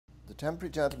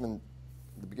Contemporary Gentleman,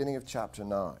 the beginning of chapter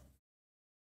 9.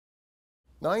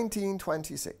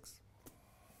 1926.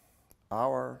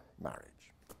 Our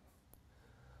marriage.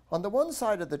 On the one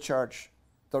side of the church,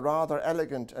 the rather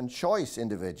elegant and choice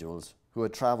individuals who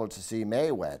had travelled to see May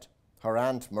wed, her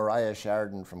aunt Maria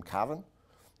Sheridan from Cavan,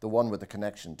 the one with a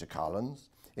connection to Collins,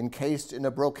 encased in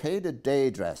a brocaded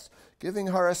day dress, giving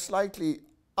her a slightly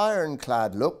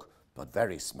ironclad look, but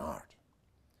very smart.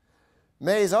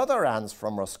 May's other aunts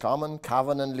from Roscommon,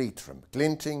 Cavan and Leitrim,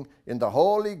 glinting in the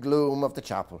holy gloom of the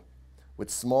chapel, with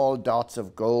small dots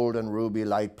of gold and ruby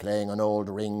light playing on old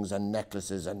rings and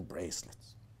necklaces and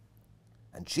bracelets.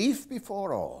 And chief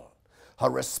before all, her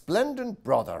resplendent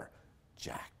brother,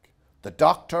 Jack, the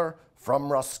doctor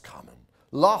from Roscommon,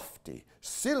 lofty,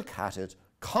 silk-hatted,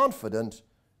 confident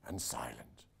and silent.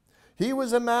 He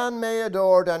was a man May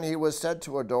adored, and he was said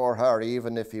to adore her,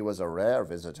 even if he was a rare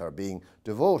visitor, being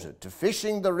devoted to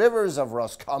fishing the rivers of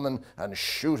Roscommon and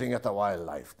shooting at the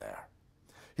wildlife there.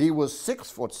 He was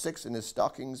 6'6" in his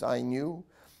stockings, I knew,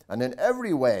 and in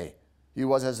every way he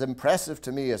was as impressive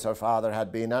to me as her father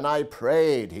had been, and I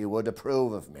prayed he would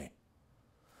approve of me.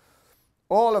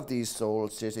 All of these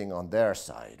souls sitting on their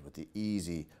side with the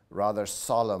easy, rather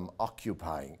solemn,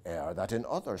 occupying air that in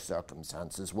other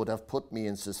circumstances would have put me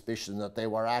in suspicion that they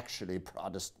were actually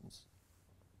Protestants.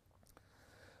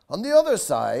 On the other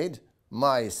side,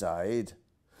 my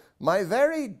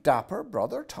very dapper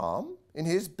brother Tom, in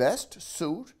his best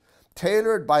suit,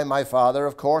 tailored by my father,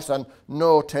 of course, and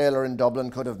no tailor in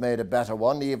Dublin could have made a better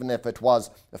one, even if it was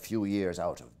a few years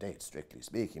out of date, strictly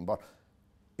speaking. But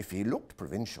if he looked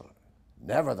provincial,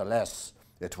 nevertheless,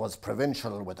 it was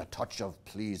provincial with a touch of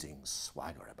pleasing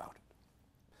swagger about it.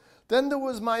 Then there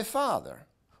was my father,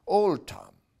 old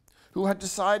Tom, who had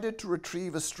decided to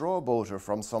retrieve a straw boater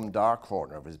from some dark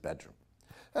corner of his bedroom.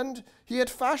 And he had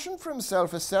fashioned for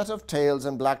himself a set of tails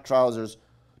and black trousers,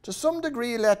 to some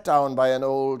degree let down by an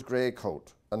old grey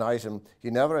coat, an item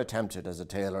he never attempted as a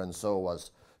tailor and so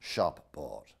was shop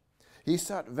bought. He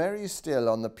sat very still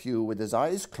on the pew with his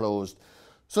eyes closed,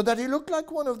 so that he looked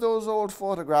like one of those old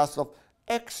photographs of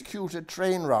executed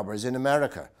train robbers in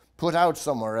America, put out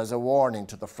somewhere as a warning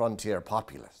to the frontier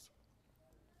populace.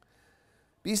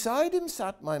 Beside him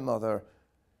sat my mother,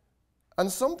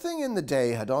 and something in the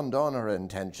day had undone her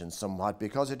intentions somewhat,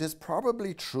 because it is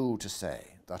probably true to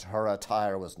say that her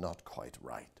attire was not quite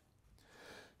right.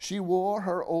 She wore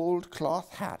her old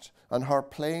cloth hat and her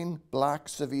plain black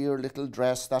severe little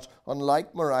dress that,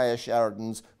 unlike Maria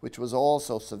Sheridan's, which was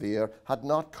also severe, had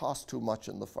not cost too much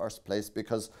in the first place,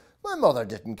 because my mother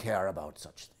didn't care about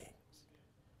such things.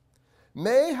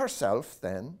 May herself,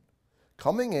 then,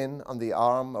 coming in on the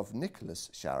arm of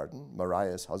Nicholas Sheridan,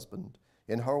 Maria's husband,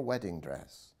 in her wedding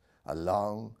dress, a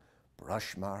long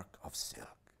brush mark of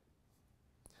silk.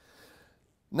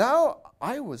 Now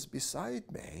I was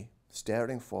beside May,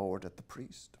 staring forward at the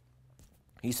priest.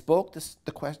 He spoke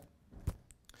the question.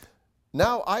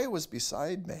 Now I was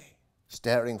beside May,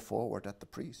 staring forward at the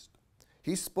priest.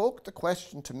 He spoke the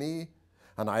question to me,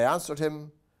 and I answered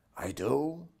him, "I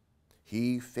do."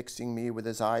 He fixing me with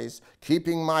his eyes,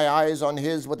 keeping my eyes on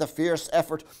his with a fierce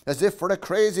effort, as if for a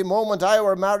crazy moment I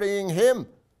were marrying him.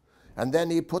 And then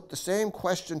he put the same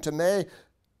question to May,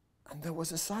 and there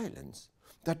was a silence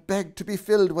that begged to be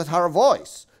filled with her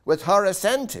voice, with her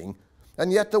assenting,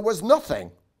 and yet there was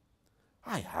nothing.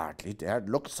 I hardly dared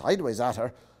look sideways at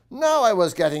her. Now I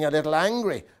was getting a little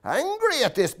angry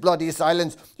at this bloody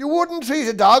silence. You wouldn't treat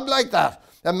a dog like that.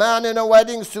 A man in a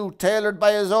wedding suit tailored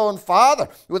by his own father,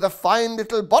 with a fine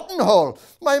little buttonhole.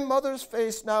 My mother's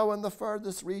face, now in the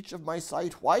furthest reach of my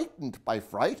sight, whitened by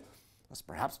fright, as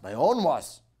perhaps my own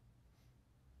was.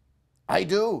 "I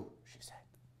do,"